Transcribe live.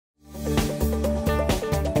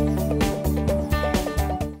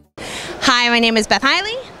Hi, my name is Beth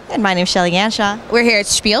Hiley. And my name is Shelly Ganshaw. We're here at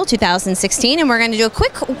SPIEL 2016, and we're going to do a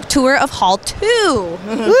quick tour of Hall 2.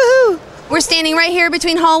 Woohoo! We're standing right here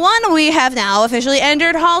between Hall 1. We have now officially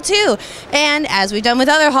entered Hall 2. And as we've done with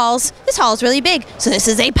other halls, this hall is really big, so this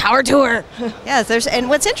is a power tour. Yes, and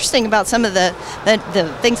what's interesting about some of the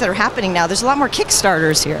things that are happening now, there's a lot more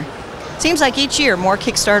Kickstarters here. Seems like each year more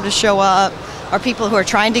Kickstarters show up, or people who are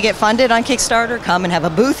trying to get funded on Kickstarter come and have a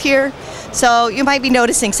booth here. So you might be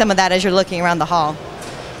noticing some of that as you're looking around the hall.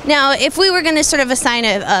 Now, if we were going to sort of assign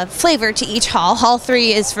a flavor to each hall, Hall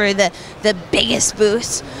 3 is for the biggest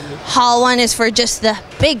booths. Hall 1 is for just the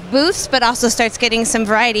big booths, but also starts getting some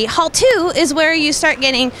variety. Hall 2 is where you start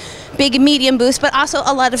getting big and medium booths, but also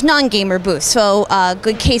a lot of non-gamer booths. So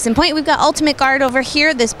good case in point, we've got Ultimate Guard over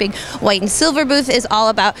here. This big white and silver booth is all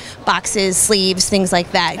about boxes, sleeves, things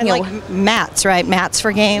like that. And like mats, right? Mats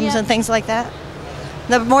for games and things like that.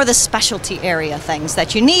 More the specialty area things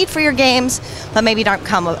that you need for your games, but maybe don't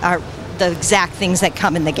come are the exact things that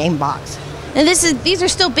come in the game box. And these are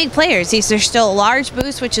still big players. These are still large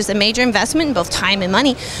booths, which is a major investment in both time and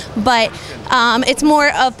money. But it's more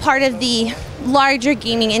of part of the larger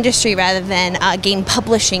gaming industry rather than game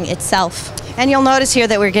publishing itself. And you'll notice here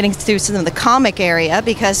that we're getting through some of the comic area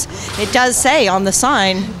because it does say on the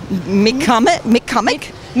sign, Mick Comic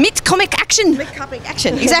Action. Mick Comic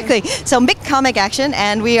Action, exactly. So Mick Comic Action,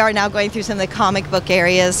 and we are now going through some of the comic book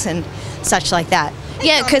areas and such like that.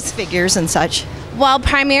 Yeah, because figures and such. While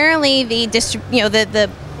primarily the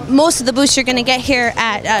most of the booths you're going to get here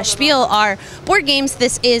at SPIEL are board games,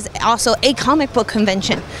 this is also a comic book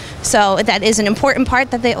convention. So that is an important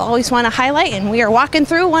part that they always want to highlight, and we are walking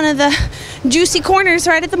through one of the juicy corners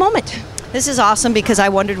right at the moment. This is awesome because I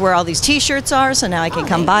wondered where all these t-shirts are, so now I can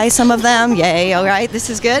come buy some of them. Yay, all right, this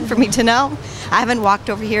is good for me to know. I haven't walked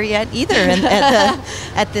over here yet either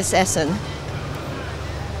at this Essen.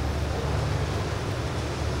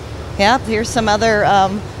 Yep, here's some other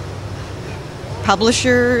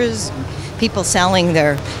publishers, people selling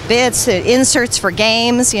their bits, inserts for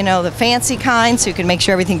games, you know, the fancy kind, so you can make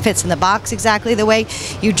sure everything fits in the box exactly the way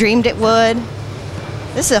you dreamed it would.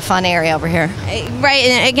 This is a fun area over here. Right,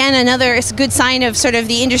 and again, another good sign of sort of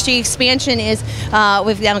the industry expansion is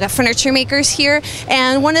we've got furniture makers here,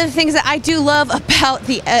 and one of the things that I do love about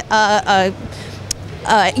the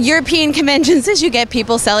European conventions is you get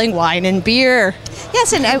people selling wine and beer.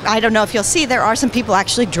 Yes, and I don't know if you'll see, there are some people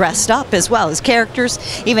actually dressed up as well as characters,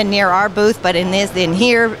 even near our booth, but in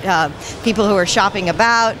here, people who are shopping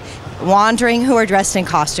about, wandering, who are dressed in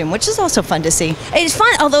costume, which is also fun to see. It's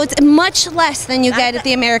fun, although it's much less than you get at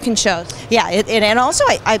the American shows. Yeah, and also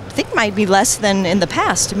I think might be less than in the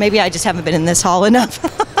past. Maybe I just haven't been in this hall enough.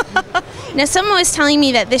 Now, someone was telling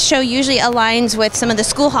me that this show usually aligns with some of the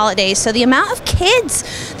school holidays, so the amount of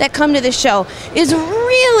kids that come to the show is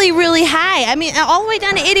really, really high. I mean, all the way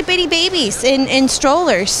down to itty-bitty babies in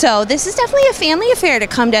strollers. So this is definitely a family affair to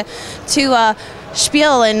come to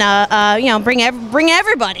SPIEL and bring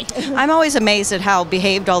everybody. I'm always amazed at how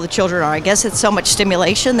behaved all the children are. I guess it's so much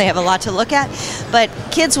stimulation, they have a lot to look at, but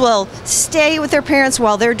kids will stay with their parents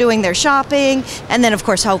while they're doing their shopping, and then of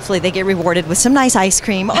course hopefully they get rewarded with some nice ice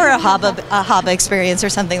cream or a haba experience or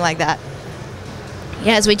something like that.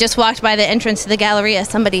 Yeah, as we just walked by the entrance to the Galleria,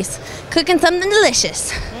 somebody's cooking something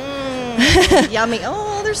delicious. Yummy.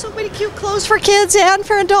 Oh, there's so many cute clothes for kids and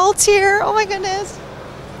for adults here. Oh my goodness.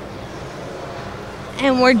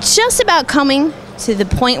 And we're just about coming to the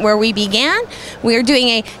point where we began. We are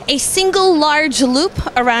doing a single large loop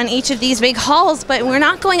around each of these big halls, but we're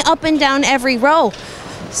not going up and down every row.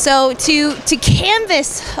 So to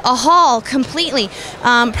canvas a hall completely,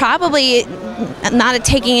 probably not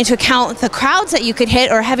taking into account the crowds that you could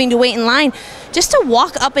hit or having to wait in line, just to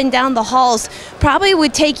walk up and down the halls probably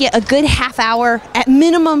would take you a good half hour at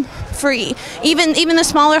minimum for even the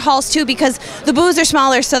smaller halls too, because the booths are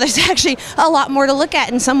smaller, so there's actually a lot more to look at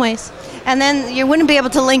in some ways. And then you wouldn't be able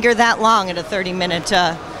to linger that long at a 30-minute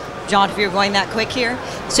jaunt if you're going that quick here.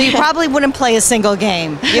 So you probably wouldn't play a single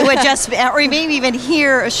game. You would just, or maybe even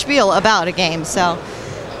hear a spiel about a game. So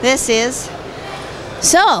this is...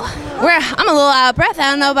 So, I'm a little out of breath. I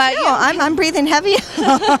don't know about you. I'm breathing heavy.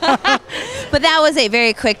 But that was a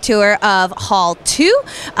very quick tour of Hall 2,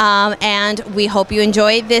 and we hope you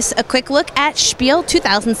enjoyed this quick look at SPIEL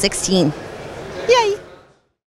 2016. Yay!